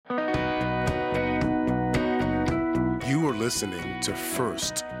listening to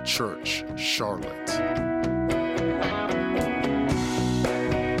First Church Charlotte. Preach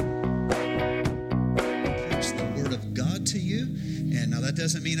the Word of God to you. And now that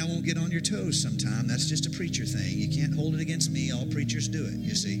doesn't mean I won't get on your toes sometime. That's just a preacher thing. You can't hold it against me. All preachers do it,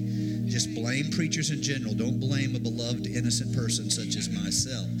 you see. Just blame preachers in general. Don't blame a beloved, innocent person such as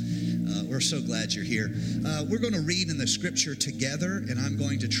myself. We're so glad you're here. We're going to read in the Scripture together, and I'm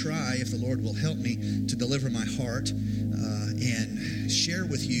going to try, if the Lord will help me, to deliver my heart and share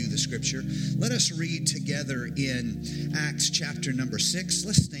with you the Scripture. Let us read together in Acts chapter number 6.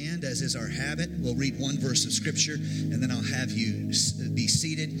 Let's stand, as is our habit. We'll read one verse of Scripture, and then I'll have you be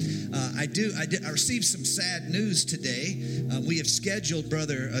seated. I received some sad news today. We have scheduled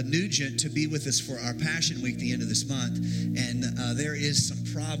Brother Nugent to be with us for our Passion Week the end of this month, and there is some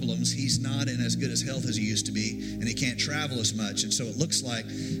problems. He's not in as good as health as he used to be, and he can't travel as much, and so it looks like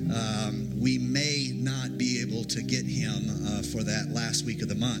we may not be able to get him for that last week of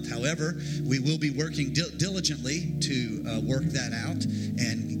the month. However, we will be working diligently to work that out,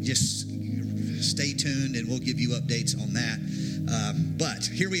 and just stay tuned, and we'll give you updates on that. But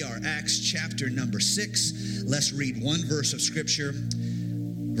here we are, Acts chapter number 6. Let's read one verse of Scripture.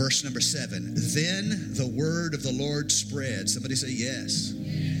 Verse number 7. Then the word of the Lord spread. Somebody say yes.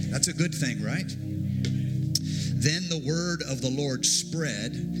 That's a good thing, right? Then the word of the Lord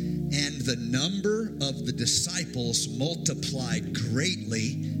spread, and the number of the disciples multiplied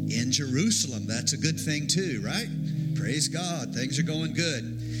greatly in Jerusalem. That's a good thing too, right? Praise God. Things are going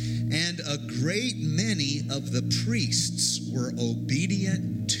good. And a great many of the priests were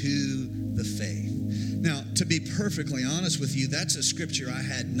obedient to the faith. Now, to be perfectly honest with you, that's a scripture I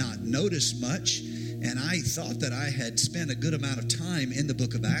had not noticed much, and I thought that I had spent a good amount of time in the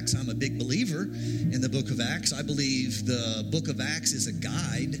book of Acts. I'm a big believer in the book of Acts. I believe the book of Acts is a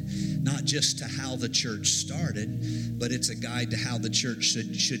guide, not just to how the church started, but it's a guide to how the church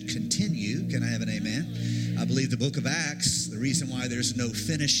should continue. Can I have an amen? I believe the book of Acts, the reason why there's no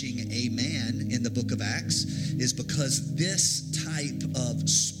finishing amen in the book of Acts is because this type of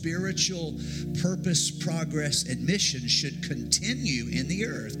spiritual purpose, progress, and mission should continue in the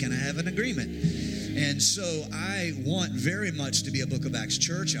earth. Can I have an agreement? And so I want very much to be a book of Acts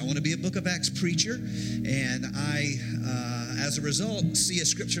church. I want to be a book of Acts preacher. And I, as a result, see a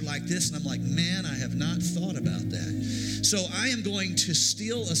scripture like this, and I'm like, man, I have not thought about that. So I am going to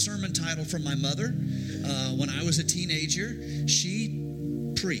steal a sermon title from my mother. When I was a teenager, she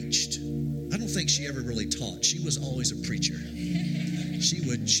preached. I don't think she ever really taught. She was always a preacher. She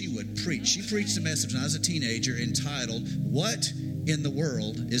would preach. She preached a message when I was a teenager entitled, "What in the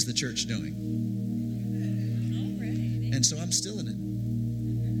World is the Church Doing?" And so I'm stealing it.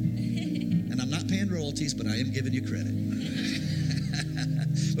 And I'm not paying royalties, but I am giving you credit.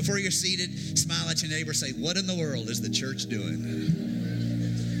 Before you're seated, smile at your neighbor, say, "What in the world is the church doing?"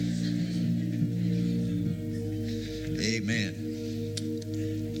 Amen.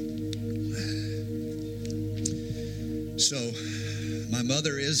 So, my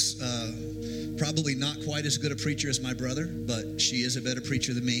mother is probably not quite as good a preacher as my brother, but she is a better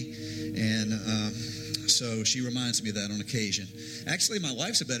preacher than me. And so she reminds me of that on occasion. Actually, my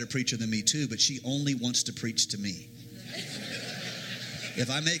wife's a better preacher than me too, but she only wants to preach to me. If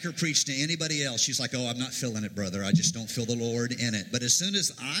I make her preach to anybody else, she's like, "Oh, I'm not feeling it, brother. I just don't feel the Lord in it." But as soon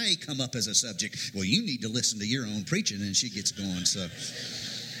as I come up as a subject, "Well, you need to listen to your own preaching," and she gets going. So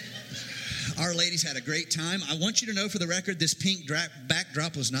our ladies had a great time. I want you to know, for the record, this pink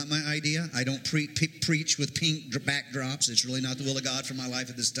backdrop was not my idea. I don't preach with pink backdrops. It's really not the will of God for my life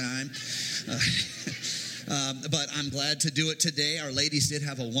at this time. But I'm glad to do it today. Our ladies did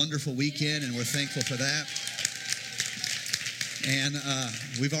have a wonderful weekend, and we're thankful for that. And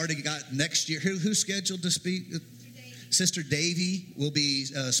we've already got next year. Who's scheduled to speak? Sister Davy will be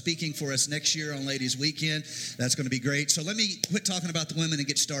speaking for us next year on Ladies Weekend. That's going to be great. So let me quit talking about the women and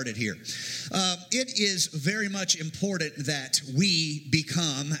get started here. It is very much important that we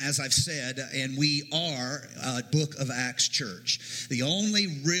become, as I've said, and we are a Book of Acts church. The only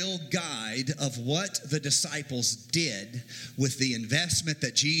real guide of what the disciples did with the investment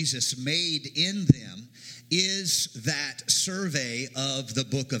that Jesus made in them is that survey of the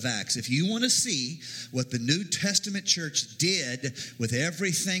book of Acts. If you want to see what the New Testament church did with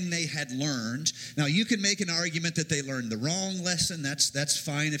everything they had learned, now you can make an argument that they learned the wrong lesson. That's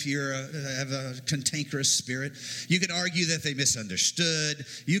fine if you have a cantankerous spirit. You can argue that they misunderstood.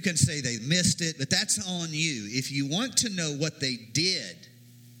 You can say they missed it, but that's on you. If you want to know what they did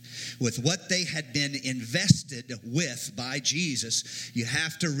with what they had been invested with by Jesus, you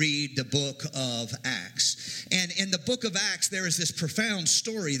have to read the book of Acts. And in the book of Acts, there is this profound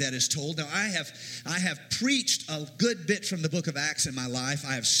story that is told. Now, I have preached a good bit from the book of Acts in my life.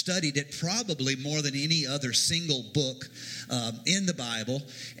 I have studied it probably more than any other single book in the Bible,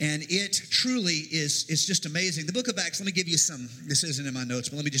 and it truly is just amazing. The book of Acts, let me give you some, this isn't in my notes,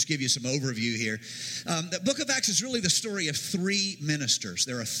 but let me just give you some overview here. The book of Acts is really the story of three ministers.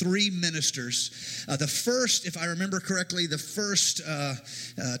 There are three ministers. The first, if I remember correctly, the first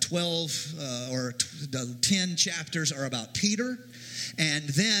 12 or 10 chapters are about Peter. And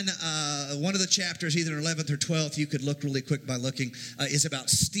then one of the chapters, either 11th or 12th, you could look really quick by looking, is about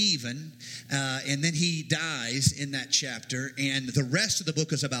Stephen. And then he dies in that chapter. And the rest of the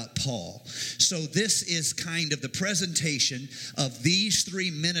book is about Paul. So this is kind of the presentation of these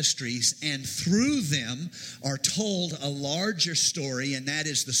three ministries. And through them are told a larger story, and that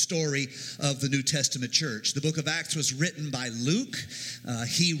is the story of the New Testament church. The book of Acts was written by Luke.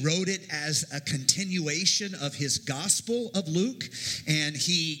 He wrote it as a continuation of his gospel of Luke. And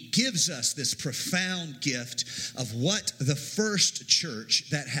he gives us this profound gift of what the first church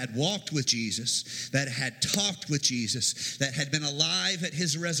that had walked with Jesus, that had talked with Jesus, that had been alive at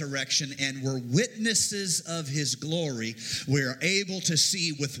his resurrection and were witnesses of his glory, were able to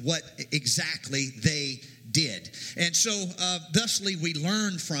see with what exactly they did. And so thusly we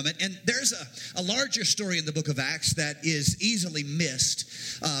learn from it. And there's a larger story in the book of Acts that is easily missed.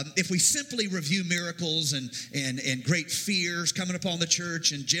 If we simply review miracles and great fears coming upon the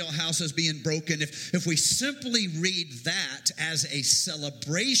church and jailhouses being broken, if we simply read that as a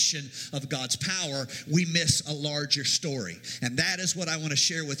celebration of God's power, we miss a larger story. And that is what I want to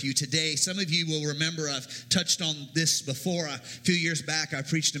share with you today. Some of you will remember I've touched on this before. A few years back, I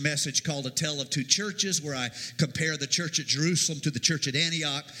preached a message called A Tale of Two Churches, where I compare the church at Jerusalem to the church at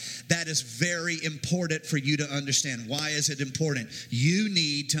Antioch. That is very important for you to understand. Why is it important? You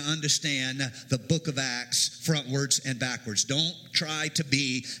need to understand the book of Acts frontwards and backwards. Don't try to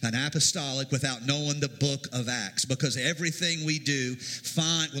be an apostolic without knowing the book of Acts, because everything we do,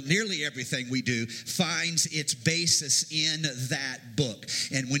 nearly everything we do, finds its basis in that book.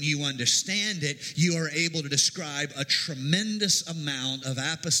 And when you understand it, you are able to describe a tremendous amount of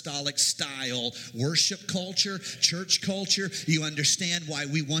apostolic style worship culture, church culture. You understand why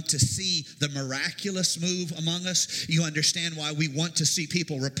we want to see the miraculous move among us. You understand why we want to see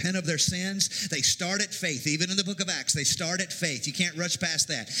people repent of their sins. They start at faith. Even in the book of Acts, they start at faith. You can't rush past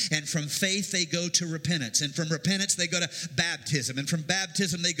that. And from faith, they go to repentance. And from repentance, they go to baptism. And from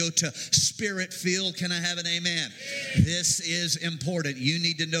baptism, they go to spirit-filled. Can I have an amen? This is important. You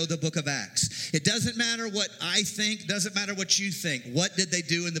need to know the book of Acts. It doesn't matter what I think, doesn't matter what you think. What did they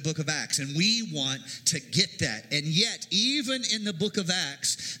do in the book of Acts? And we want to get that. And yet, even in the book of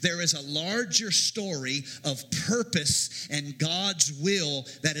Acts, there is a larger story of purpose and God's will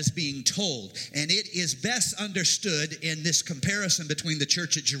that is being told. And it is best understood in this comparison between the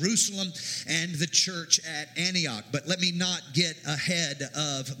church at Jerusalem and the church at Antioch. But let me not get ahead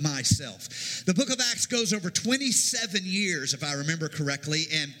of myself. The book of Acts goes over 27 years, if I remember correctly.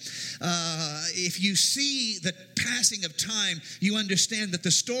 And if you see the passing of time, you understand that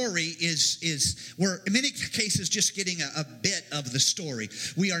the story is we're in many cases just getting a bit of the story.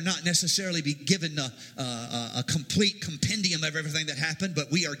 We are not necessarily be given a complete compendium of everything that happened,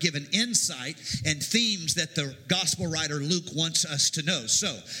 but we are given insight and themes that the gospel writer Luke wants us to know.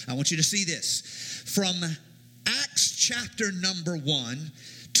 So I want you to see this. From Acts chapter number 1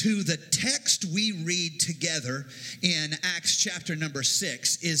 to the text we read together in Acts chapter number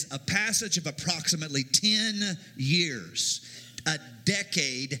 6 is a passage of approximately 10 years. A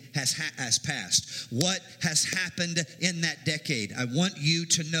decade has passed. What has happened in that decade? I want you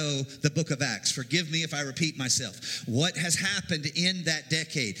to know the book of Acts. Forgive me if I repeat myself. What has happened in that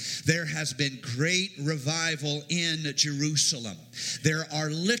decade? There has been great revival in Jerusalem. There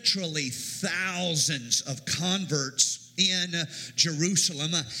are literally thousands of converts in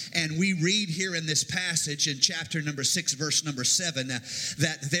Jerusalem, and we read here in this passage in chapter number 6 verse number 7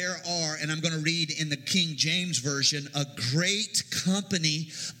 that there are, and I'm going to read in the King James Version, a great company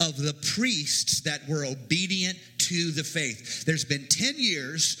of the priests that were obedient to the faith. There's been 10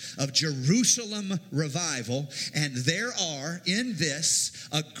 years of Jerusalem revival, and there are in this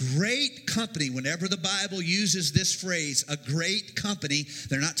a great company. Whenever the Bible uses this phrase, a great company,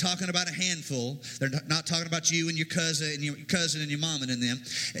 they're not talking about a handful. They're not talking about you and your cousin and your mom and them.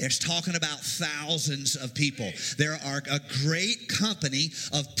 They're talking about thousands of people. There are a great company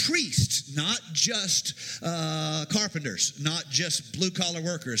of priests, not just carpenters, not just blue-collar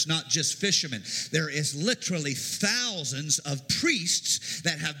workers, not just fishermen. There is literally thousands of priests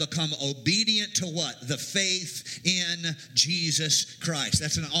that have become obedient to what? The faith in Jesus Christ.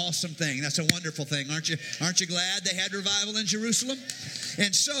 That's an awesome thing. That's a wonderful thing. Aren't you glad they had revival in Jerusalem?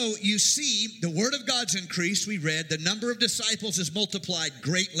 And so you see, the word of God's increased. We read the number of disciples is multiplied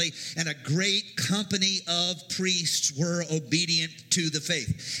greatly, and a great company of priests were obedient to the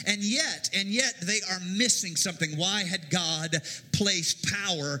faith. And yet they are missing something. Why had God placed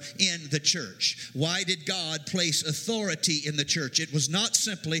power in the church? Why did God place authority in the church? It was not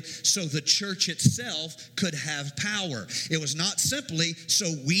simply so the church itself could have power. It was not simply so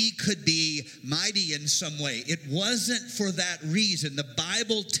we could be mighty in some way. It wasn't for that reason. The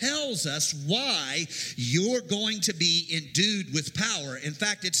Bible tells us why you're going to be endued with power. In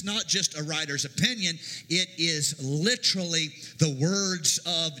fact, it's not just a writer's opinion. It is literally the words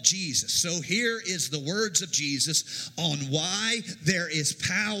of Jesus. So here is the words of Jesus on why there is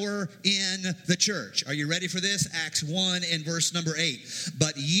power in the church. Are you ready for this? Acts 1 and verse number 8.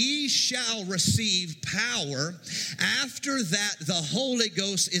 But ye shall receive power after that the Holy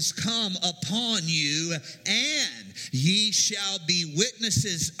Ghost is come upon you, and ye shall be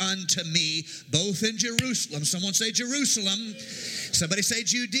witnesses unto me both in Jerusalem. Someone say Jerusalem. Somebody say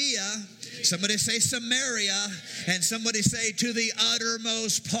Judea. Somebody say Samaria. And somebody say to the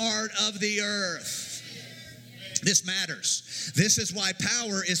uttermost part of the earth. This matters. This is why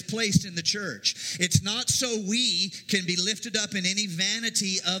power is placed in the church. It's not so we can be lifted up in any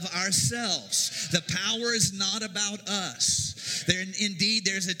vanity of ourselves. The power is not about us.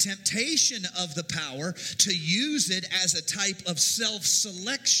 There's a temptation of the power to use it as a type of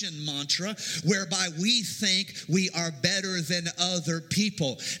self-selection mantra whereby we think we are better than other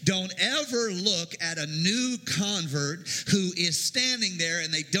people. Don't ever look at a new convert who is standing there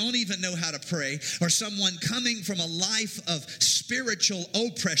and they don't even know how to pray, or someone coming from a life of spiritual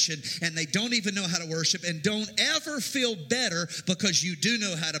oppression and they don't even know how to worship, and don't ever feel better because you do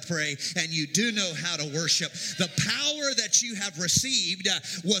know how to pray and you do know how to worship. The power that you have received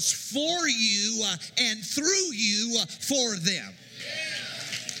was for you and through you for them.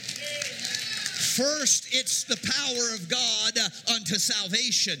 First, it's the power of God unto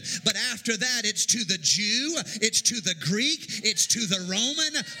salvation. But after that, it's to the Jew, it's to the Greek, it's to the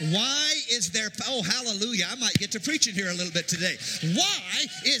Roman. Why is there, oh, hallelujah, I might get to preaching here a little bit today. Why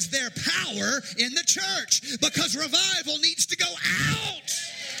is there power in the church? Because revival needs to go out.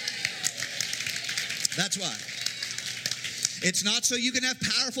 That's why. It's not so you can have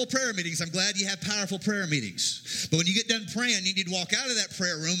powerful prayer meetings. I'm glad you have powerful prayer meetings. But when you get done praying, you need to walk out of that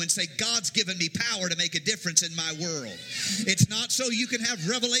prayer room and say, God's given me power to make a difference in my world. It's not so you can have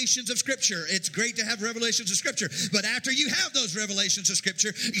revelations of Scripture. It's great to have revelations of Scripture. But after you have those revelations of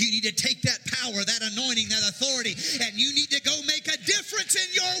Scripture, you need to take that power, that anointing, that authority, and you need to go make a difference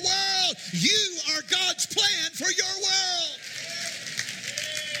in your world. You are God's plan for your world.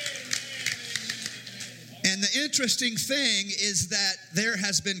 And the interesting thing is that there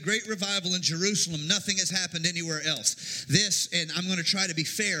has been great revival in Jerusalem. Nothing has happened anywhere else. This, and I'm going to try to be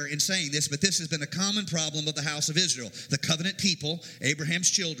fair in saying this, but this has been a common problem of the house of Israel. The covenant people,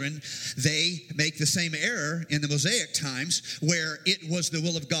 Abraham's children, they make the same error in the Mosaic times where it was the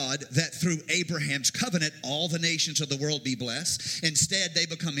will of God that through Abraham's covenant, all the nations of the world be blessed. Instead, they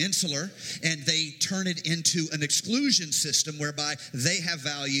become insular and they turn it into an exclusion system whereby they have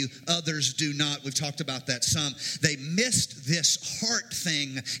value, others do not. We've talked about that some. They missed this heart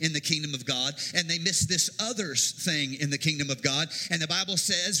thing in the kingdom of God, and they missed this others thing in the kingdom of God. And the Bible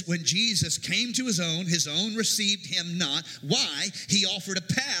says when Jesus came to his own received him not. Why? He offered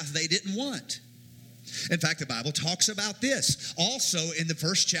a path they didn't want. In fact, the Bible talks about this also in the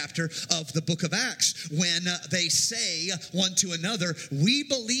first chapter of the book of Acts when they say one to another, we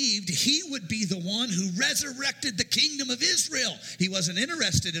believed he would be the one who resurrected the kingdom of Israel. He wasn't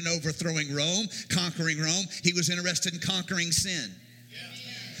interested in overthrowing Rome, conquering Rome. He was interested in conquering sin.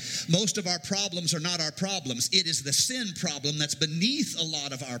 Most of our problems are not our problems. It is the sin problem that's beneath a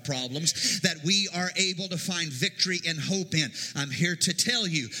lot of our problems that we are able to find victory and hope in. I'm here to tell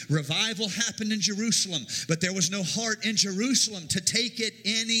you, revival happened in Jerusalem, but there was no heart in Jerusalem to take it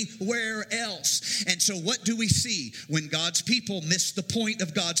anywhere else. And so what do we see when God's people miss the point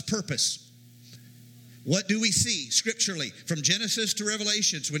of God's purpose? What do we see scripturally from Genesis to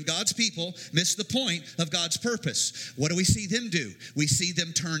Revelations when God's people miss the point of God's purpose? What do we see them do? We see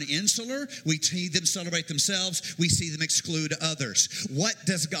them turn insular. We see them celebrate themselves. We see them exclude others. What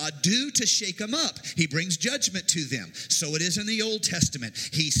does God do to shake them up? He brings judgment to them. So it is in the Old Testament.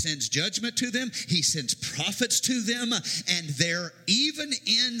 He sends judgment to them. He sends prophets to them. And they're even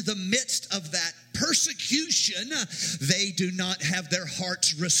in the midst of that persecution, they do not have their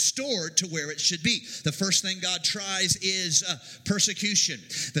hearts restored to where it should be. The first thing God tries is persecution.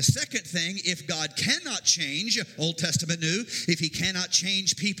 The second thing, if God cannot change, Old Testament, New, if he cannot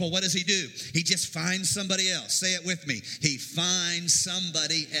change people, what does he do? He just finds somebody else. Say it with me. He finds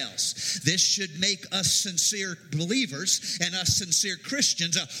somebody else. This should make us sincere believers and us sincere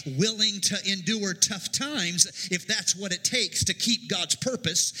Christians willing to endure tough times if that's what it takes to keep God's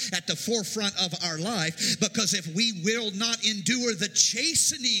purpose at the forefront of our life. Because if we will not endure the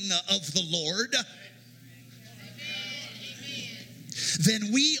chastening of the Lord,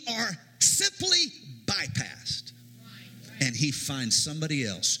 then we are simply bypassed. And he finds somebody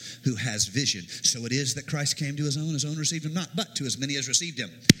else who has vision. So it is that Christ came to his own received him not, but to as many as received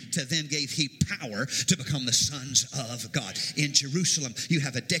him, to them gave he power to become the sons of God. In Jerusalem, you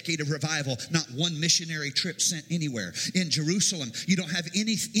have a decade of revival, not one missionary trip sent anywhere. In Jerusalem, you don't have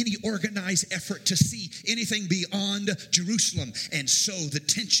any organized effort to see anything beyond Jerusalem. And so the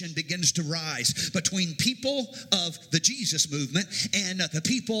tension begins to rise between people of the Jesus movement and the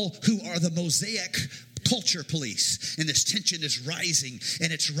people who are the Mosaic culture police. And this tension is rising,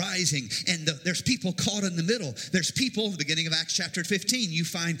 and it's rising, and there's people caught in the middle. There's people, the beginning of Acts chapter 15, you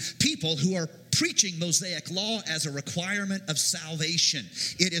find people who are preaching Mosaic law as a requirement of salvation.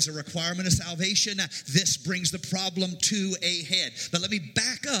 It is a requirement of salvation. This brings the problem to a head. But let me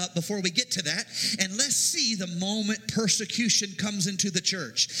back up before we get to that, and let's see the moment persecution comes into the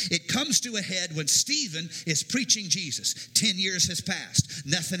church. It comes to a head when Stephen is preaching Jesus. 10 years has passed.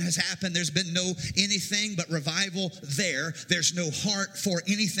 Nothing has happened. There's been no anything but revival there. There's no heart for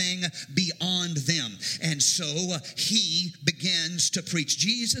anything beyond them. And so he begins to preach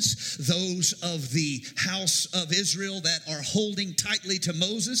Jesus. Those of the house of Israel that are holding tightly to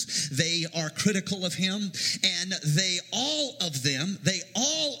Moses, they are critical of him, and they all of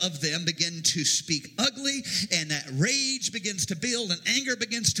them begin to speak ugly, and that rage begins to build, and anger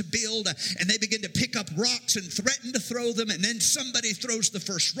begins to build, and they begin to pick up rocks and threaten to throw them, and then somebody throws the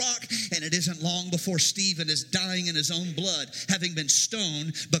first rock, and it isn't long before Stephen is dying in his own blood, having been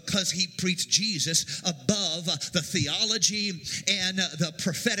stoned because he preached Jesus above the theology and the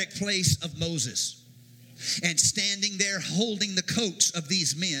prophetic place of Moses. And standing there holding the coats of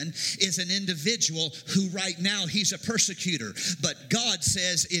these men is an individual who right now he's a persecutor. But God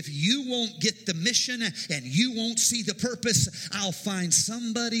says, if you won't get the mission and you won't see the purpose, I'll find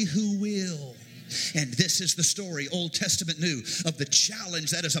somebody who will. And this is the story, Old Testament, New, of the challenge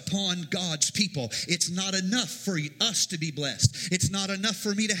that is upon God's people. It's not enough for us to be blessed. It's not enough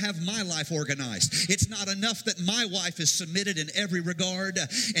for me to have my life organized. It's not enough that my wife is submitted in every regard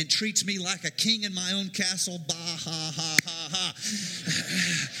and treats me like a king in my own castle. Bah, ha, ha, ha, ha.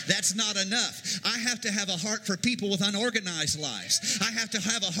 That's not enough. I have to have a heart for people with unorganized lives. I have to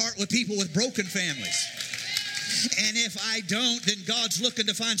have a heart with people with broken families. And if I don't, then God's looking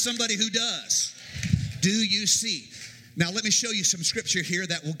to find somebody who does. Do you see? Now, let me show you some scripture here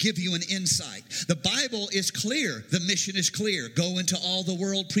that will give you an insight. The Bible is clear. The mission is clear. Go into all the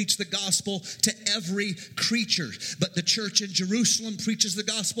world, preach the gospel to every creature. But the church in Jerusalem preaches the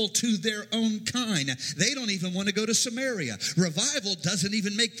gospel to their own kind. They don't even want to go to Samaria. Revival doesn't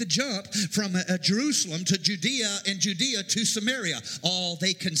even make the jump from Jerusalem to Judea and Judea to Samaria. All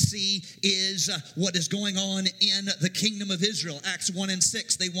they can see is what is going on in the kingdom of Israel. Acts 1 and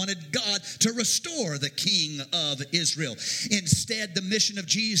 6, they wanted God to restore the king of Israel. Instead, the mission of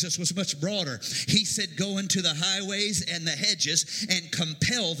Jesus was much broader. He said, go into the highways and the hedges and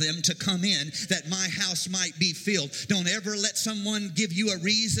compel them to come in that my house might be filled. Don't ever let someone give you a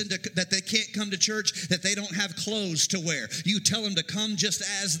reason that they can't come to church, that they don't have clothes to wear. You tell them to come just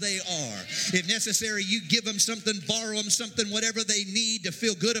as they are. If necessary, you give them something, borrow them something, whatever they need to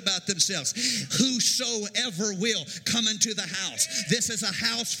feel good about themselves. Whosoever will come into the house. This is a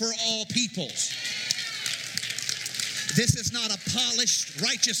house for all peoples. This is not a polished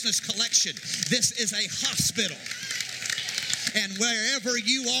righteousness collection. This is a hospital. And wherever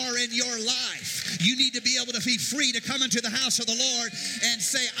you are in your life, you need to be able to be free to come into the house of the Lord and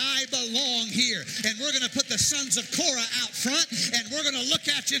say, I belong here. And we're going to put the sons of Korah out front, and we're going to look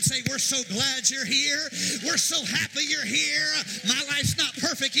at you and say, we're so glad you're here. We're so happy you're here. My life's not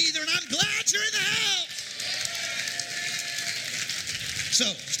perfect either, and I'm glad you're in the house. So,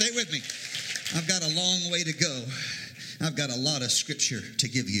 stay with me. I've got a long way to go. I've got a lot of scripture to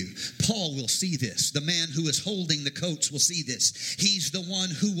give you. Paul will see this. The man who is holding the coats will see this. He's the one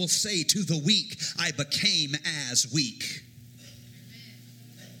who will say to the weak, I became as weak,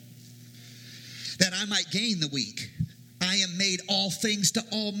 that I might gain the weak. I am made all things to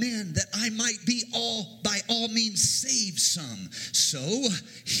all men, that I might be by all means save some. So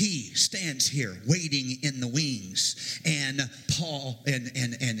he stands here waiting in the wings, and Paul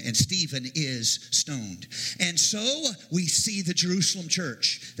and Stephen is stoned. And so we see the Jerusalem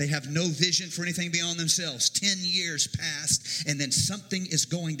church. They have no vision for anything beyond themselves. 10 years passed, and then something is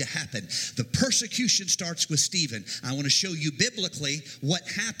going to happen. The persecution starts with Stephen. I want to show you biblically what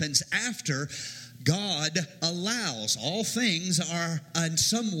happens after God allows. All things are in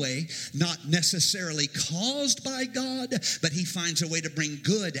some way not necessarily caused by God, but he finds a way to bring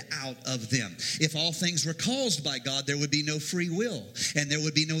good out of them. If all things were caused by God, there would be no free will, and there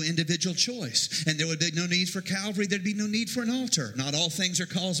would be no individual choice, and there would be no need for Calvary. There'd be no need for an altar. Not all things are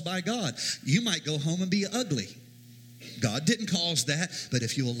caused by God. You might go home and be ugly. God didn't cause that, but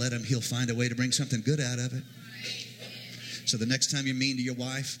if you will let him, he'll find a way to bring something good out of it. So the next time you're mean to your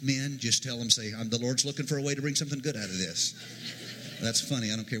wife, men, just tell them, say, the Lord's looking for a way to bring something good out of this. That's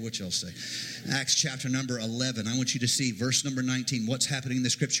funny. I don't care what y'all say. Acts chapter number 11. I want you to see verse number 19. What's happening in the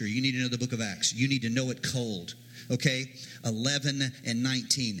scripture? You need to know the book of Acts. You need to know it cold. Okay? 11 and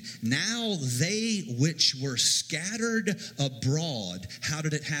 19. Now they which were scattered abroad. How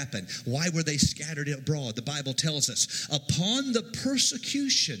did it happen? Why were they scattered abroad? The Bible tells us, upon the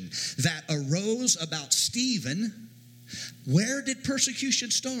persecution that arose about Stephen. Where did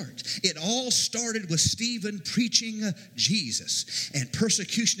persecution start? It all started with Stephen preaching Jesus. And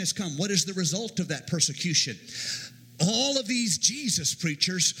persecution has come. What is the result of that persecution? All of these Jesus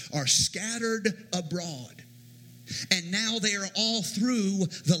preachers are scattered abroad. And now they are all through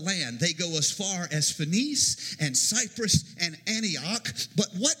the land. They go as far as Phoenice and Cyprus and Antioch. But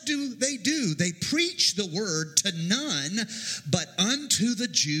what do? They preach the word to none but unto the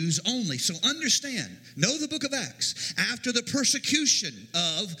Jews only. So understand, know the book of Acts. After the persecution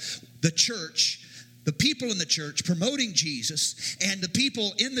of the church, the people in the church promoting Jesus, and the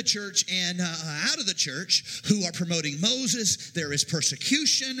people in the church and out of the church who are promoting Moses, there is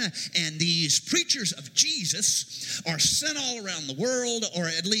persecution, and these preachers of Jesus are sent all around the world, or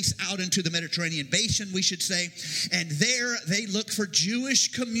at least out into the Mediterranean basin, we should say, and there they look for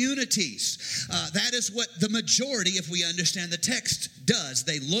Jewish communities. That is what the majority, if we understand the text, does.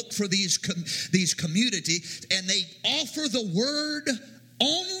 They look for these communities, and they offer the word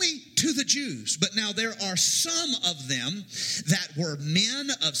only to the Jews. But now there are some of them that were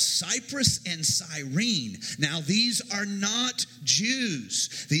men of Cyprus and Cyrene. Now these are not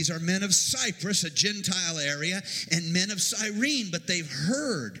Jews. These are men of Cyprus, a Gentile area, and men of Cyrene. But they've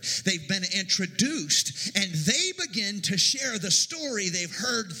heard, they've been introduced, and they begin to share the story they've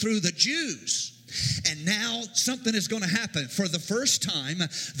heard through the Jews. And now something is going to happen. For the first time,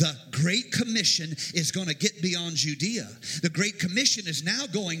 the Great Commission is going to get beyond Judea. The Great Commission is now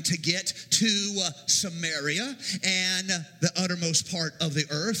going to get to Samaria and the uttermost part of the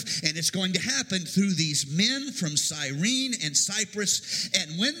earth. And it's going to happen through these men from Cyrene and Cyprus.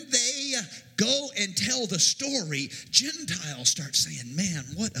 And when they go and tell the story, Gentiles start saying, man,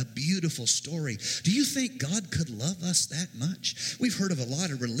 what a beautiful story. Do you think God could love us that much? We've heard of a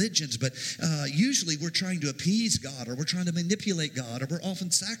lot of religions, but usually we're trying to appease God, or we're trying to manipulate God, or we're often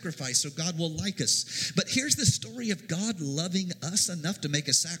sacrificed so God will like us. But here's the story of God loving us enough to make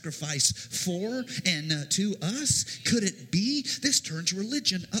a sacrifice for and to us. Could it be? This turns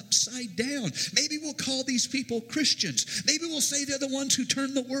religion upside down. Maybe we'll call these people Christians. Maybe we'll say they're the ones who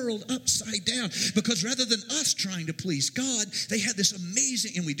turn the world upside down, because rather than us trying to please God, they had this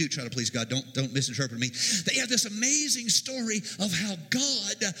amazing, and we do try to please God, don't misinterpret me. They have this amazing story of how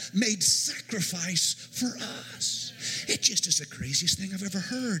God made sacrifice for us. It just is the craziest thing I've ever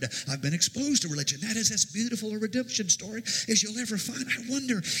heard. I've been exposed to religion. That is as beautiful a redemption story as you'll ever find. I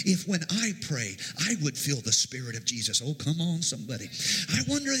wonder if when I pray, I would feel the Spirit of Jesus. Oh, come on, somebody. I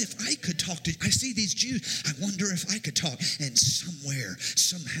wonder if I could talk to, I see these Jews. I wonder if I could talk. And somewhere,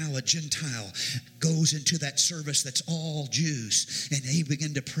 somehow a Gentile goes into that service that's all Jews. And they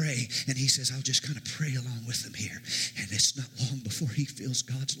begin to pray. And he says, I'll just kind of pray along with them here. And it's not long before he feels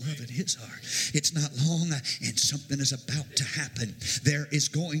God's love in his heart. It's not long, and something is about to happen. There is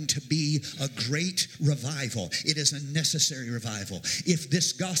going to be a great revival. It is a necessary revival. If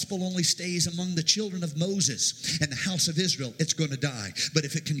this gospel only stays among the children of Moses and the house of Israel, it's going to die. But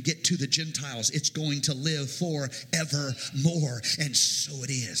if it can get to the Gentiles, it's going to live forevermore. And so it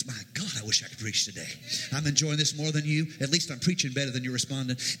is. My God, I wish I could preach today. I'm enjoying this more than you. At least I'm preaching better than you're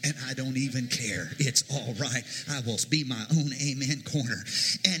responding. And I don't even care. It's all right. I will be my own amen corner.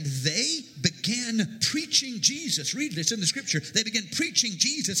 And they began preaching Jesus. Read it, it's in the scripture. They began preaching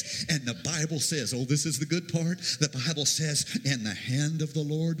Jesus, and the Bible says, oh, this is the good part. The Bible says, and the hand of the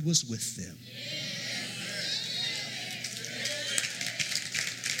Lord was with them.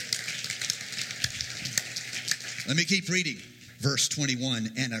 Let me keep reading. Verse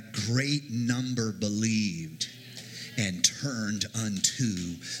 21, and a great number believed and turned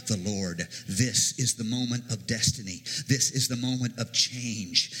unto the Lord. This is the moment of destiny. This is the moment of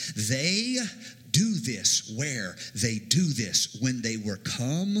change. They do this where? They do this when they were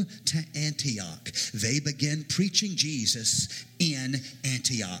come to Antioch. They began preaching Jesus in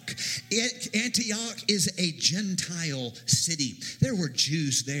Antioch. Antioch is a Gentile city. There were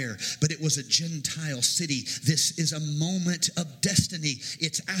Jews there, but it was a Gentile city. This is a moment of destiny.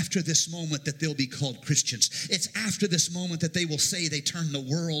 It's after this moment that they'll be called Christians. It's after this moment that they will say they turned the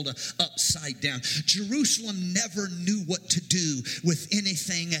world upside down. Jerusalem never knew what to do with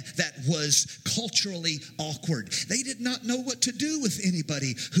anything that was culturally awkward. They did not know what to do with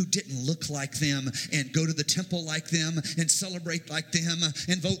anybody who didn't look like them and go to the temple like them and celebrate like them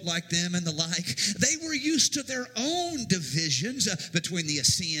and vote like them and the like. They were used to their own divisions between the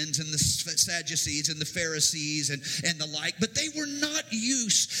Essenes and the Sadducees and the Pharisees and the like, but they were not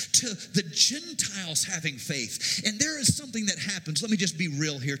used to the Gentiles having faith. And there is something that happens. Let me just be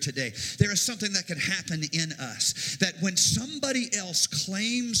real here today. There is something that can happen in us, that when somebody else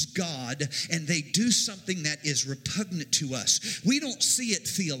claims God and they do something that is repugnant to us, we don't see it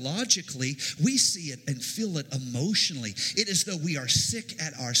theologically, we see it and feel it emotionally. It is though we are sick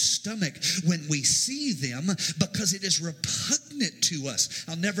at our stomach when we see them because it is repugnant to us.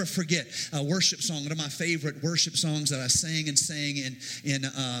 I'll never forget a worship song, one of my favorite worship songs that I sang in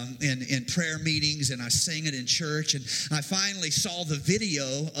prayer meetings, and I sang it in church, and I finally saw the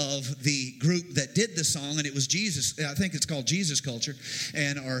video of the group that did the song, and it was Jesus. I think it's called Jesus Culture,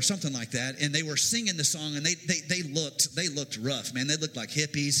 or something like that. And they were singing the song, and they looked rough, man. They looked like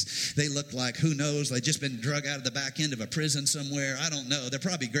hippies. They looked like, who knows, they'd just been drug out of the back end of a prison somewhere. I don't know. They're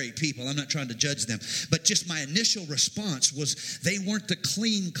probably great people. I'm not trying to judge them. But just my initial response was they weren't the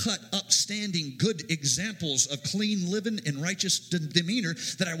clean-cut, upstanding, good examples of clean living and righteous demeanor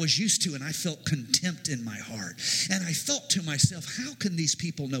that I was used to, and I felt contempt in my heart. And I thought to myself, how can these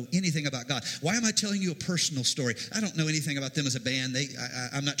people know anything about God? Why am I telling you a personal story? I don't know anything about them as a band.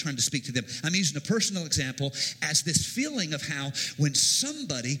 I'm not trying to speak to them. I'm using a personal example as this feeling of how when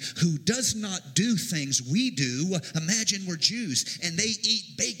somebody who does not do things we do, imagine we're Jews, and they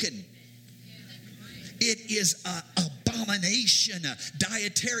eat bacon. It is an abomination.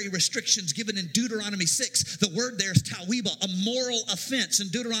 Dietary restrictions given in Deuteronomy 6. The word there is tawibah, a moral offense in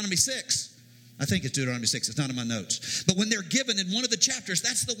Deuteronomy 6. I think it's Deuteronomy 6. It's not in my notes. But when they're given in one of the chapters,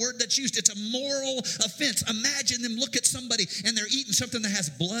 that's the word that's used. It's a moral offense. Imagine them look at somebody and they're eating something that has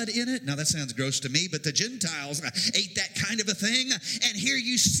blood in it. Now, that sounds gross to me, but the Gentiles ate that kind of a thing. And here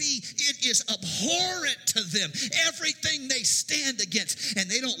you see it is abhorrent to them. Everything they stand against. And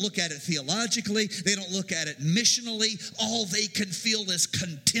they don't look at it theologically. They don't look at it missionally. All they can feel is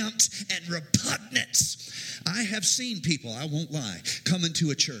contempt and repugnance. I have seen people, I won't lie, come into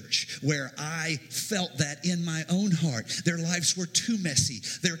a church where I felt that in my own heart. Their lives were too messy.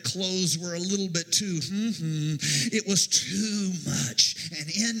 Their clothes were a little bit too, it was too much. And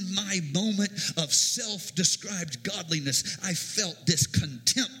in my moment of self-described godliness, I felt this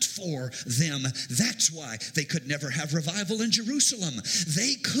contempt for them. That's why they could never have revival in Jerusalem.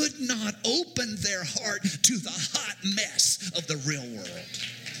 They could not open their heart to the hot mess of the real world.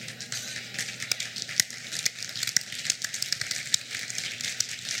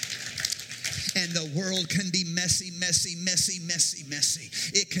 And the world can be messy, messy, messy, messy, messy.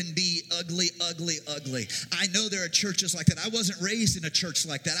 It can be ugly, ugly, ugly. I know there are churches like that. I wasn't raised in a church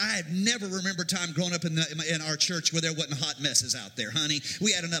like that. I have never remembered time growing up in our church where there wasn't hot messes out there, honey.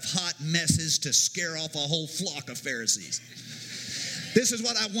 We had enough hot messes to scare off a whole flock of Pharisees. This is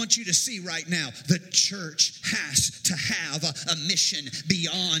what I want you to see right now. The church has to have a mission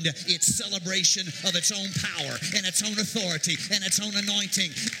beyond its celebration of its own power and its own authority and its own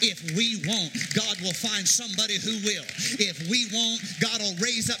anointing. If we won't, God will find somebody who will. If we won't, God will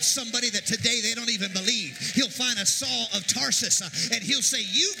raise up somebody that today they don't even believe. He'll find a Saul of Tarsus and he'll say,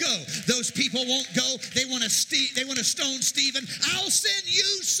 you go. Those people won't go. They want to stone Stephen. I'll send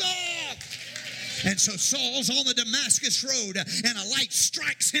you, Saul. And so Saul's on the Damascus road and a light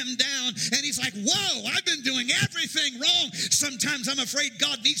strikes him down and he's like, whoa, I've been doing everything wrong. Sometimes I'm afraid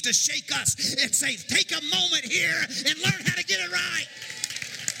God needs to shake us and say, take a moment here and learn how to get it right.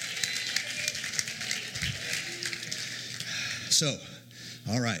 So,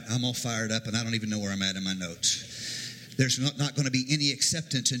 all right, I'm all fired up and I don't even know where I'm at in my notes. There's not going to be any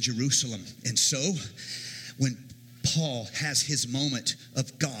acceptance in Jerusalem. And so when Paul has his moment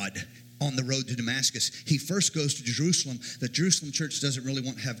of God on the road to Damascus, he first goes to Jerusalem. The Jerusalem church doesn't really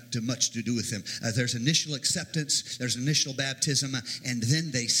want to have too much to do with him. There's initial acceptance, there's initial baptism, and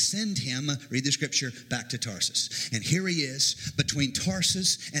then they send him, read the scripture, back to Tarsus. And here he is between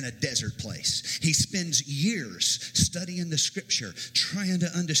Tarsus and a desert place. He spends years studying the scripture, trying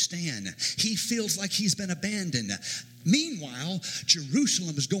to understand. He feels like he's been abandoned. Meanwhile,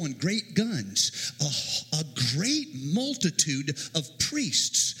 Jerusalem is going great guns. A great multitude of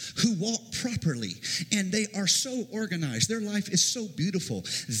priests who walk properly, and they are so organized. Their life is so beautiful.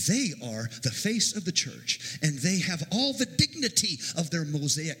 They are the face of the church, and they have all the dignity of their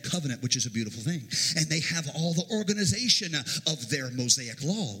Mosaic covenant, which is a beautiful thing. And they have all the organization of their Mosaic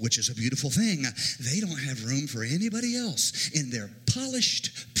law, which is a beautiful thing. They don't have room for anybody else in their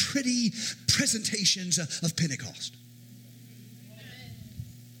polished, pretty presentations of Pentecost.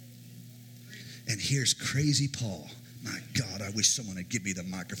 And here's crazy Paul. My God, I wish someone would give me the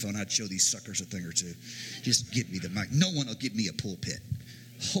microphone. I'd show these suckers a thing or two. Just give me the mic. No one will give me a pulpit.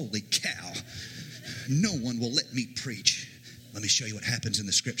 Holy cow. No one will let me preach. Let me show you what happens in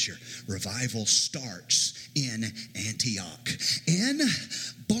the scripture. Revival starts in Antioch. And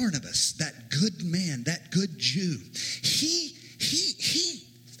Barnabas, that good man, that good Jew, he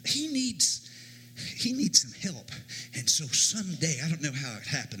needs some help. And so someday, I don't know how it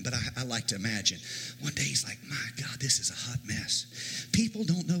happened, but I like to imagine. One day he's like, my God, this is a hot mess. People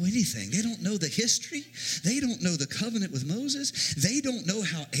don't know anything. They don't know the history. They don't know the covenant with Moses. They don't know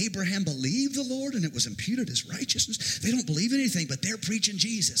how Abraham believed the Lord and it was imputed as righteousness. They don't believe anything, but they're preaching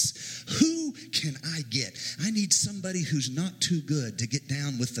Jesus. Who can I get? I need somebody who's not too good to get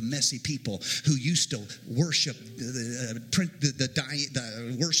down with the messy people who used to worship the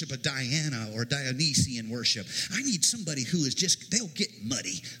worship of Diana or Dionysian worship. I need somebody who is just, they'll get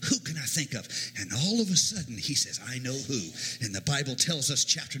muddy. Who can I think of? And all of a sudden, he says, I know who. And the Bible tells us,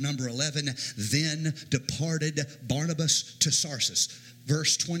 chapter number 11, then departed Barnabas to Tarsus.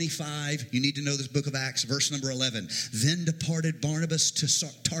 Verse 25, you need to know this book of Acts, verse number 11. Then departed Barnabas to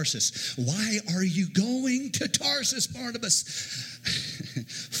Tarsus. Why are you going to Tarsus, Barnabas?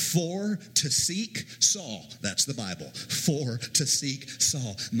 For to seek Saul. That's the Bible. For to seek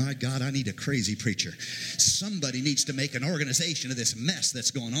Saul. My God, I need a crazy preacher. Somebody needs to make an organization of this mess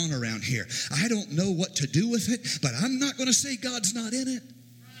that's going on around here. I don't know what to do with it, but I'm not going to say God's not in it.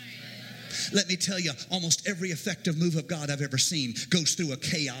 Let me tell you, almost every effective move of God I've ever seen goes through a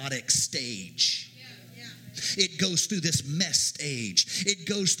chaotic stage. It goes through this mess stage. It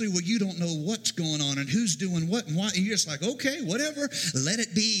goes through where you don't know what's going on and who's doing what and why. And you're just like, okay, whatever. Let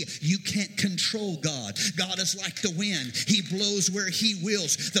it be. You can't control God. God is like the wind. He blows where he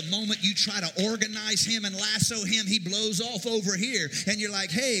wills. The moment you try to organize him and lasso him, he blows off over here. And you're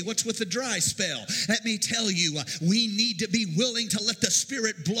like, hey, what's with the dry spell? Let me tell you, we need to be willing to let the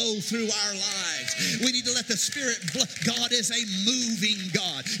Spirit blow through our lives. We need to let the Spirit blow. God is a moving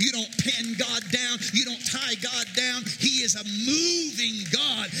God. You don't pin God down. You don't tie God down. He is a moving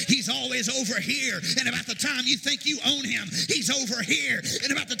God. He's always over here. And about the time you think you own him, he's over here.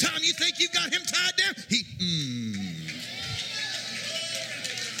 And about the time you think you've got him tied down,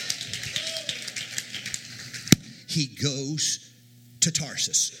 he goes to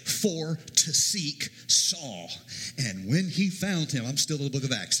Tarsus for to seek Saul. And when he found him, I'm still in the book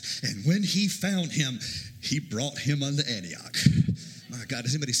of Acts, and when he found him, he brought him unto Antioch. My God,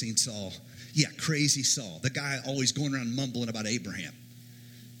 has anybody seen Saul? Yeah, crazy Saul. The guy always going around mumbling about Abraham.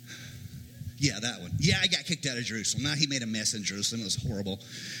 Yeah, that one. Yeah, I got kicked out of Jerusalem. Now he made a mess in Jerusalem. It was horrible.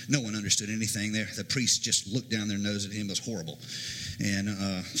 No one understood anything there. The priests just looked down their nose at him. It was horrible. And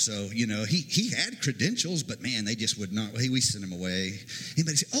so, you know, he had credentials, but man, they just would not. We sent him away.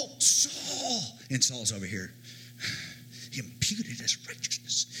 Anybody say, oh, Saul. And Saul's over here. He imputed as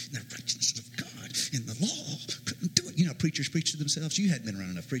righteousness and the righteousness of God. And the law couldn't do it. You know, preachers preach to themselves. You hadn't been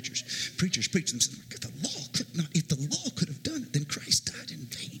around enough preachers. Preachers preach to themselves. If the law could have done it, then Christ died in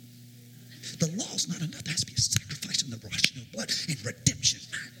vain. The law's not enough. There has to be a sacrifice in the washing of blood and redemption.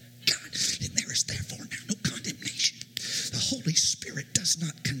 My God. And there is therefore now no condemnation. The Holy Spirit does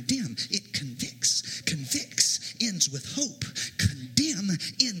not condemn. It convicts. Convicts ends with hope. Condemn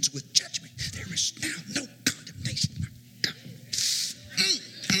ends with judgment. There is now no condemnation. My God.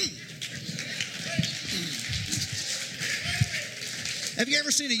 Have you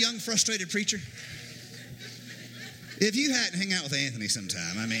ever seen a young, frustrated preacher? If you hadn't, hang out with Anthony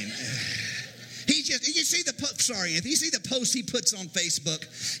sometime. I mean, you see the post he puts on Facebook?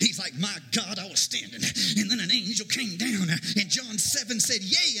 He's like, my God, I was standing, and then an angel came down, and John 7 said,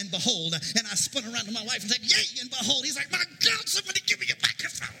 yea, and behold. And I spun around to my wife and said, yea, and behold. He's like, my God, somebody give me a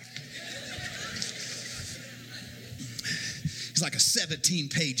microphone. He's It's like a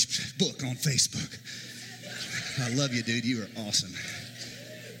 17-page book on Facebook. I love you, dude. You are awesome.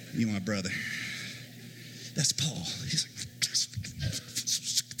 You my brother. That's Paul. He's like,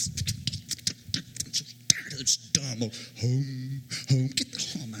 it's dumb. Home. Get the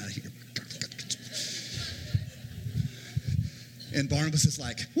home out of here. And Barnabas is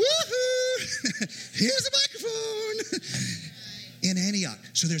like, woohoo! Here's a microphone. In Antioch.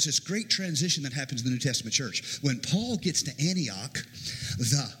 So there's this great transition that happens in the New Testament church. When Paul gets to Antioch,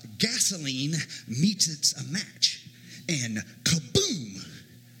 the gasoline meets its a match. And kaboom!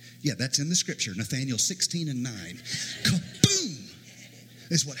 Yeah, that's in the scripture, Nathaniel 16:9. Kaboom!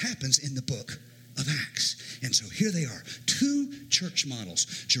 Is what happens in the book of Acts. And so here they are, two church models.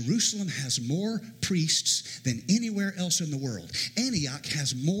 Jerusalem has more priests than anywhere else in the world. Antioch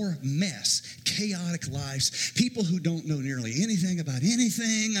has more mess, chaotic lives, people who don't know nearly anything about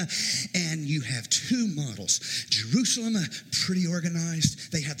anything. And you have two models. Jerusalem, pretty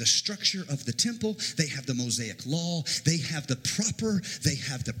organized. They have the structure of the temple. They have the Mosaic law. They have the proper. They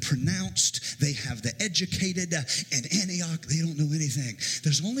have the pronounced. They have the educated. And Antioch, they don't know anything.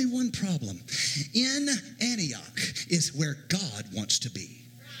 There's only one problem. In Antioch is where God wants to be.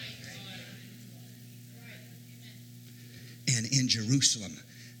 And in Jerusalem,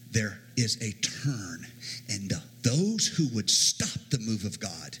 there is a turn. And those who would stop the move of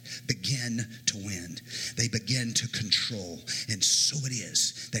God begin to win. They begin to control. And so it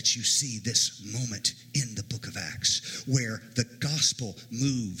is that you see this moment in the book of Acts where the gospel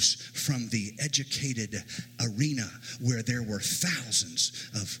moves from the educated arena where there were thousands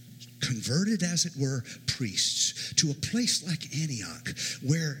of converted, as it were, priests to a place like Antioch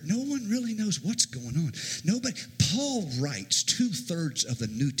where no one really knows what's going on. Nobody. Paul writes 2/3 of the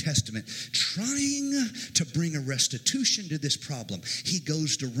New Testament trying to bring a restitution to this problem. He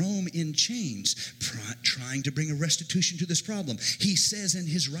goes to Rome in chains trying to bring a restitution to this problem. He says in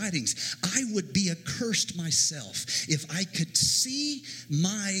his writings, I would be accursed myself if I could see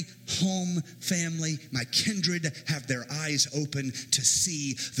my home family, my kindred, have their eyes open to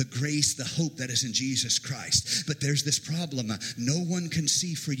see the grace, the hope that is in Jesus Christ. But there's this problem. No one can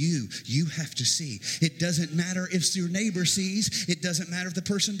see for you. You have to see. It doesn't matter if your neighbor sees. It doesn't matter if the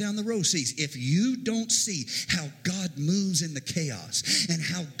person down the road sees. If you don't see how God moves in the chaos and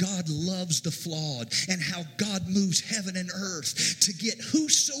how God loves the flawed and how God moves heaven and earth to get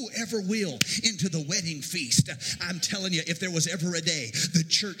whosoever will into the wedding feast, I'm telling you, if there was ever a day the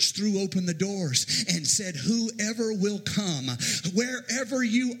church threw open the doors and said, whoever will come, wherever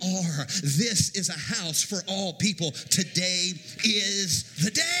you are, this is a house for all people. Today is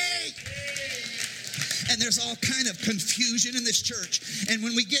the day. And there's all kind of confusion in this church. And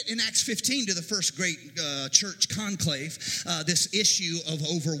when we get in Acts 15 to the first great church conclave, this issue of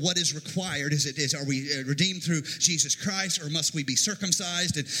over what is required, are we redeemed through Jesus Christ or must we be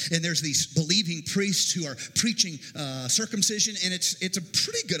circumcised? And there's these believing priests who are preaching circumcision, and it's a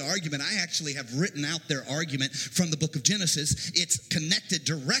pretty good argument. I actually have written out their argument from the book of Genesis. It's connected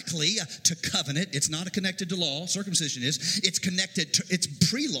directly to covenant. It's not connected to law. Circumcision is. It's connected to, it's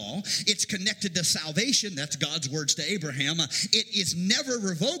pre-law. It's connected to salvation. That's God's words to Abraham. It is never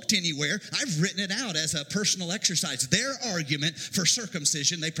revoked anywhere. I've written it out as a personal exercise. Their argument for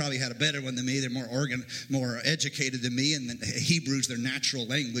circumcision, they probably had a better one than me. They're more educated than me, and Hebrew's their natural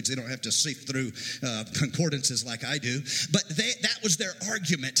language. They don't have to sift through concordances like I do. But that was their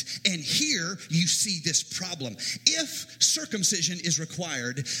argument. And here you see this problem. If circumcision is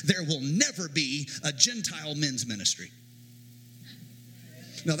required, there will never be a Gentile men's ministry.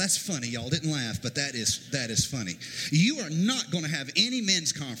 No, that's funny. Y'all didn't laugh, but that is funny. You are not going to have any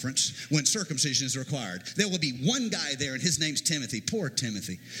men's conference when circumcision is required. There will be one guy there, and his name's Timothy. Poor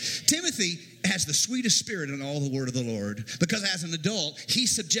Timothy. Timothy has the sweetest spirit in all the word of the Lord because as an adult, he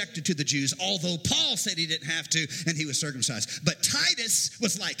subjected to the Jews, although Paul said he didn't have to, and he was circumcised. But Titus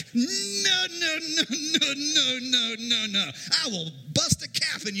was like, no. I will bust a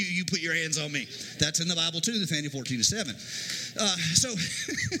calf in you put your hands on me. That's in the Bible too, Nathaniel 14:7. So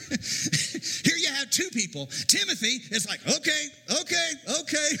here you have two people. Timothy is like, okay.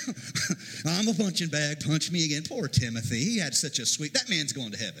 I'm a punching bag. Punch me again. Poor Timothy. He had such a sweet, that man's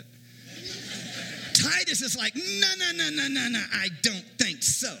going to heaven. Titus is like, no, I don't think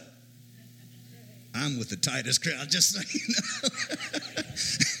so. I'm with the Titus crowd, just so you know.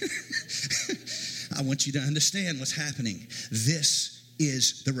 I want you to understand what's happening. This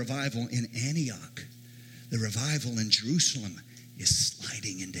is the revival in Antioch. The revival in Jerusalem is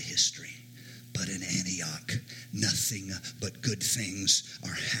sliding into history. But in Antioch, nothing but good things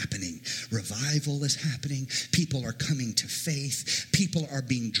are happening. Revival is happening. People are coming to faith. People are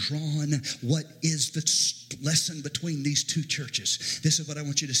being drawn. What is the lesson between these two churches? This is what I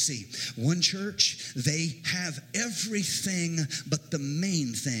want you to see. One church, they have everything but the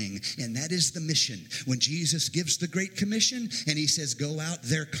main thing, and that is the mission. When Jesus gives the Great Commission and he says, go out,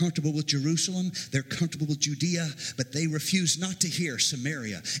 they're comfortable with Jerusalem, they're comfortable with Judea, but they refuse not to hear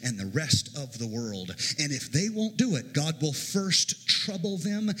Samaria and the rest of the world. And if they won't do it, God will first trouble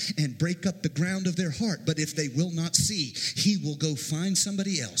them and break up the ground of their heart. But if they will not see, he will go find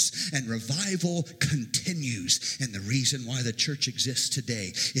somebody else, and revival continues. And the reason why the church exists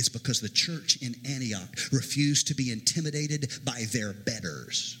today is because the church in Antioch refused to be intimidated by their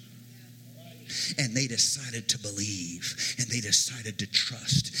betters. And they decided to believe, and they decided to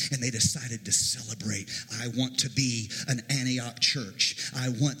trust, and they decided to celebrate. I want to be an Antioch church. I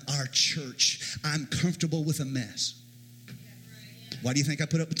want our church. I'm comfortable with a mess. Why do you think I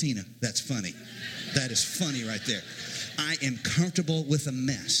put up with Tina? That's funny. That is funny right there. I am comfortable with a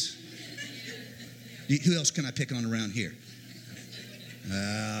mess. Who else can I pick on around here?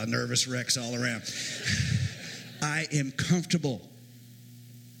 Nervous wrecks all around. I am comfortable.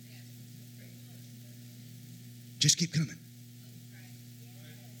 Just keep coming.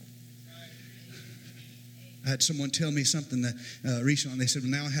 I had someone tell me something that recently. They said,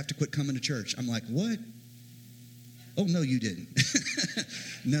 well, now I have to quit coming to church. I'm like, what? Oh, no, you didn't.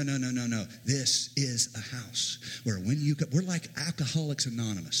 No. This is a house where when you we're like Alcoholics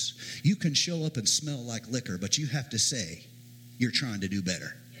Anonymous. You can show up and smell like liquor, but you have to say you're trying to do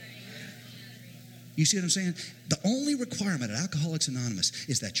better. You see what I'm saying? The only requirement at Alcoholics Anonymous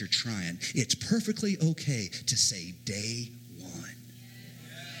is that you're trying. It's perfectly okay to say day one.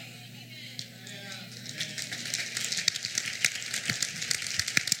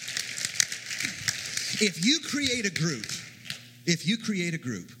 If you create a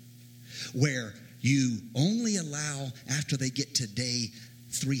group where you only allow after they get to day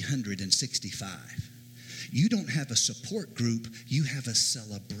 365, you don't have a support group, you have a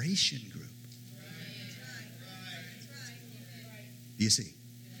celebration group. You see,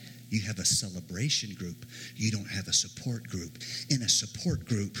 you have a celebration group. You don't have a support group. In a support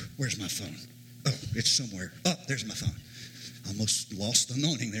group, where's my phone? Oh, it's somewhere. Oh, there's my phone. Almost lost the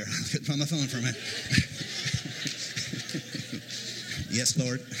anointing there. I couldn't find my phone for a minute. Yes,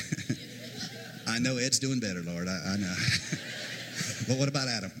 Lord. I know Ed's doing better, Lord. I know. But what about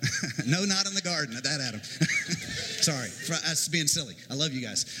Adam? No, not in the garden. That Adam. Sorry. That's being silly. I love you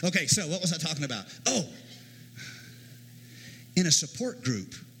guys. Okay, so what was I talking about? Oh. In a support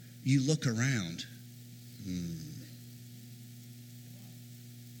group, you look around.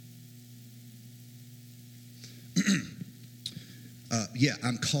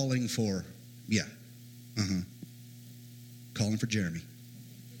 I'm calling for, calling for Jeremy.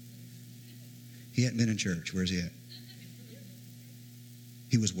 He hadn't been in church. Where's he at?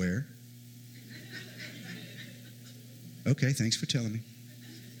 He was where? Okay, thanks for telling me.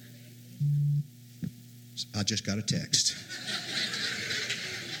 I just got a text.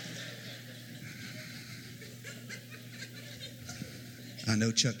 I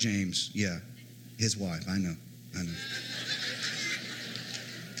know Chuck James. Yeah, his wife. I know.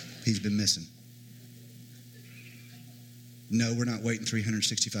 He's been missing. No, we're not waiting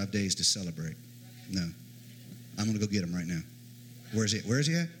 365 days to celebrate. No. I'm going to go get him right now. Where is he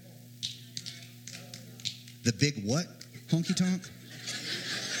at? The big what? Honky tonk?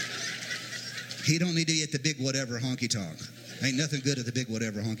 He don't need to be at the big whatever honky tonk. Ain't nothing good at the big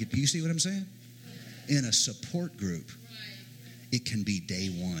whatever honky. Do you see what I'm saying? In a support group, it can be day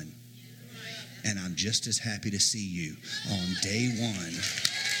one. And I'm just as happy to see you on day one.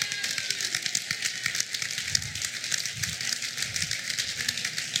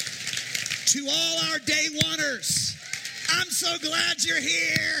 To all our day oneers, I'm so glad you're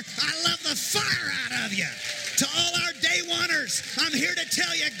here. I love the fire out of you. To all our day oneers, I'm here to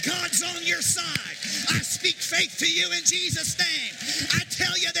tell you God's on your side. I speak faith to you in Jesus' name. I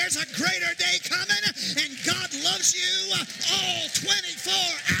tell you there's a greater day coming, and God loves you all 24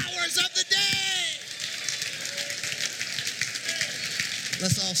 hours of the day.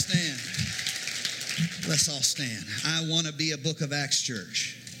 Let's all stand. Let's all stand. I want to be a Book of Acts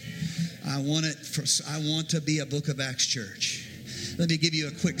church. I want to be a Book of Acts church. Let me give you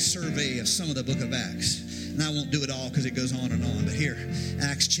a quick survey of some of the Book of Acts. And I won't do it all because it goes on and on. But here,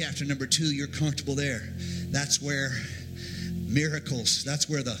 Acts chapter number 2, you're comfortable there. That's where miracles, that's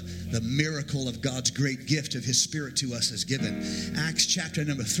where the miracle of God's great gift of his Spirit to us is given. Acts chapter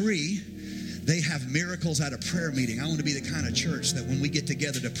number 3, They have miracles at a prayer meeting. I want to be the kind of church that when we get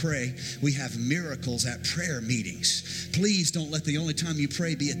together to pray, we have miracles at prayer meetings. Please don't let the only time you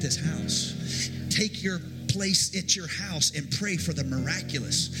pray be at this house. Take your place at your house and pray for the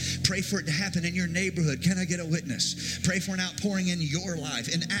miraculous. Pray for it to happen in your neighborhood. Can I get a witness? Pray for an outpouring in your life.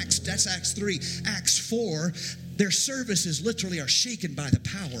 In that's Acts 3. Acts 4, their services literally are shaken by the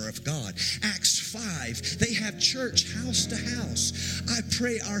power of God. Acts 5, they have church house to house. I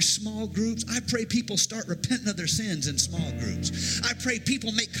pray our small groups, I pray people start repenting of their sins in small groups. I pray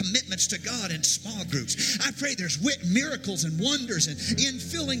people make commitments to God in small groups. I pray there's miracles and wonders and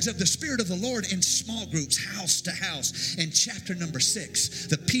infillings of the Spirit of the Lord in small groups, house to house. And chapter number 6,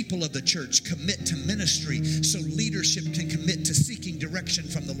 the people of the church commit to ministry so leadership can commit to seeking direction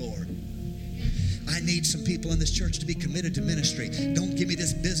from the Lord. I need some people in this church to be committed to ministry. Don't give me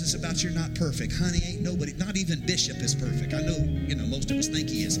this business about you're not perfect. Honey, ain't nobody, not even bishop is perfect. I know, most of us think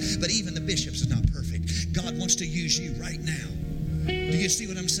he is, but even the bishops is not perfect. God wants to use you right now. Do you see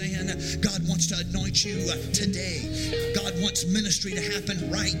what I'm saying? God wants to anoint you today. God wants ministry to happen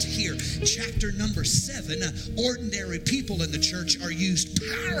right here. Chapter number 7, ordinary people in the church are used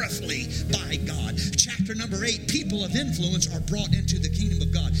powerfully by God. Chapter number 8, people of influence are brought into the kingdom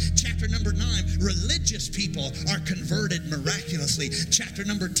of God. Chapter number 9, religious people are converted miraculously. Chapter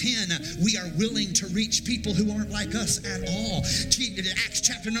number 10, we are willing to reach people who aren't like us at all. Acts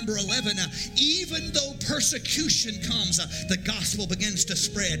chapter number 11, even though persecution comes, the gospel begins to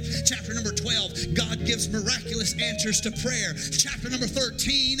spread. Chapter number 12, God gives miraculous answers to prayer. Chapter number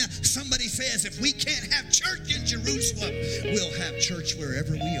 13, somebody says, if we can't have church in Jerusalem, we'll have church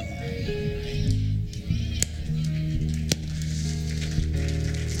wherever we are.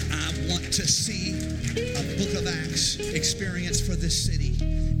 I want to see a Book of Acts experience for this city.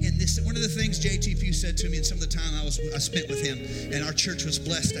 And one of the things J.T. Pugh said to me in some of the time I spent with him, and our church was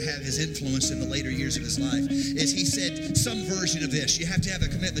blessed to have his influence in the later years of his life, is he said some version of this. You have to have a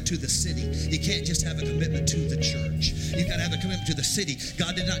commitment to the city. You can't just have a commitment to the church. You've got to have a commitment to the city.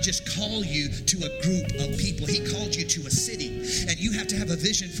 God did not just call you to a group of people. He called you to a city. And you have to have a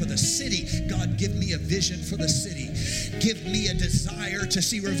vision for the city. God, give me a vision for the city. Give me a desire to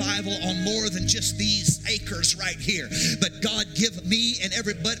see revival on more than just these acres right here. But God, give me and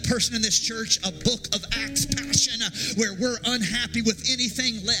every person in this church a Book of Acts passion where we're unhappy with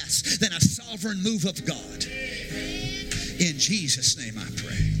anything less than a sovereign move of God. In Jesus' name I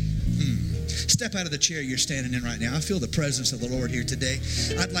pray. Step out of the chair you're standing in right now. I feel the presence of the Lord here today.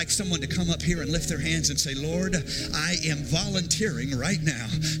 I'd like someone to come up here and lift their hands and say, Lord, I am volunteering right now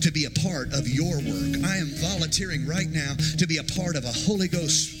to be a part of your work. I am volunteering right now to be a part of a Holy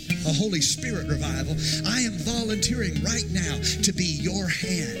Spirit revival. I am volunteering right now to be your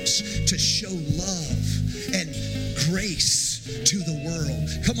hands to show love and grace to the world.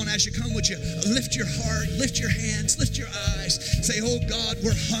 Come on, as you come, would you lift your heart, lift your hands, lift your eyes, say, oh God,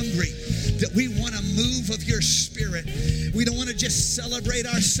 we're hungry, that we want a move of your Spirit. We don't want to just celebrate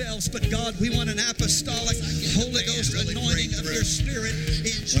ourselves, but God, we want an apostolic Holy Ghost anointing of your Spirit.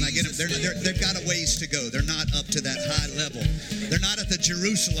 When I get them, they've got a ways to go. They're not up to that high level. They're not at the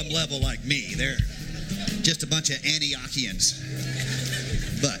Jerusalem level like me. They're just a bunch of Antiochians.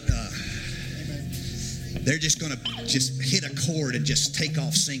 But they're just going to just hit a chord and just take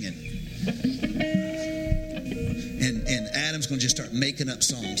off singing. And Adam's going to just start making up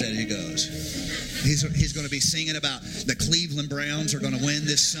songs as he goes. He's going to be singing about the Cleveland Browns are going to win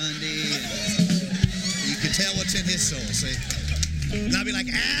this Sunday. And you can tell what's in his soul, see? And I'll be like,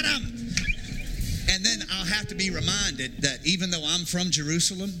 Adam! And then I'll have to be reminded that even though I'm from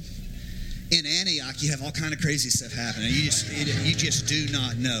Jerusalem, in Antioch, you have all kind of crazy stuff happening. You just do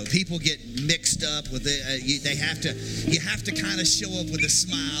not know. People get mixed up with it. You have to kind of show up with a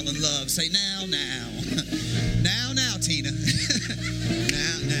smile and love. Say, now, now, Tina. now.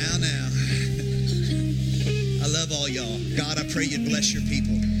 I love all y'all. God, I pray you'd bless your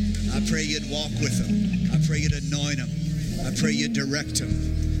people. I pray you'd walk with them. I pray you'd anoint them. I pray you'd direct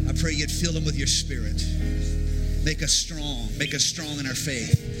them. I pray you'd fill them with your Spirit. Make us strong in our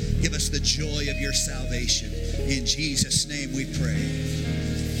faith. Give us the joy of your salvation. In Jesus' name we pray.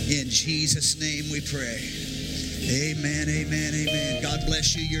 In Jesus' name we pray. Amen, amen, amen. God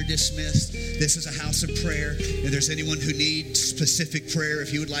bless you. You're dismissed. This is a house of prayer. If there's anyone who needs specific prayer,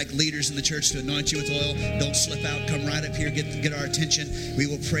 if you would like leaders in the church to anoint you with oil, don't slip out. Come right up here. Get our attention. We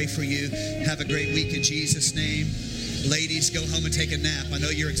will pray for you. Have a great week in Jesus' name. Ladies, go home and take a nap. I know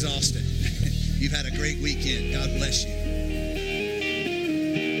you're exhausted. You've had a great weekend. God bless you.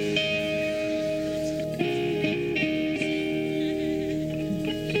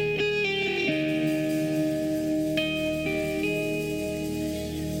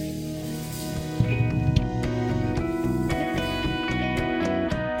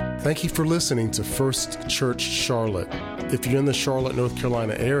 Thank you for listening to First Church Charlotte. If you're in the Charlotte, North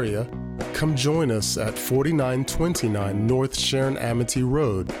Carolina area, come join us at 4929 North Sharon Amity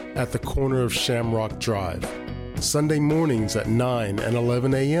Road at the corner of Shamrock Drive. Sunday mornings at 9 and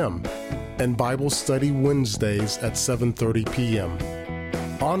 11 a.m. and Bible study Wednesdays at 7:30 p.m.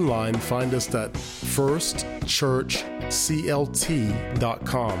 Online, find us at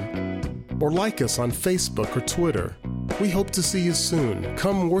firstchurchclt.com or like us on Facebook or Twitter. We hope to see you soon.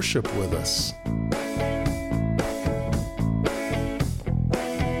 Come worship with us.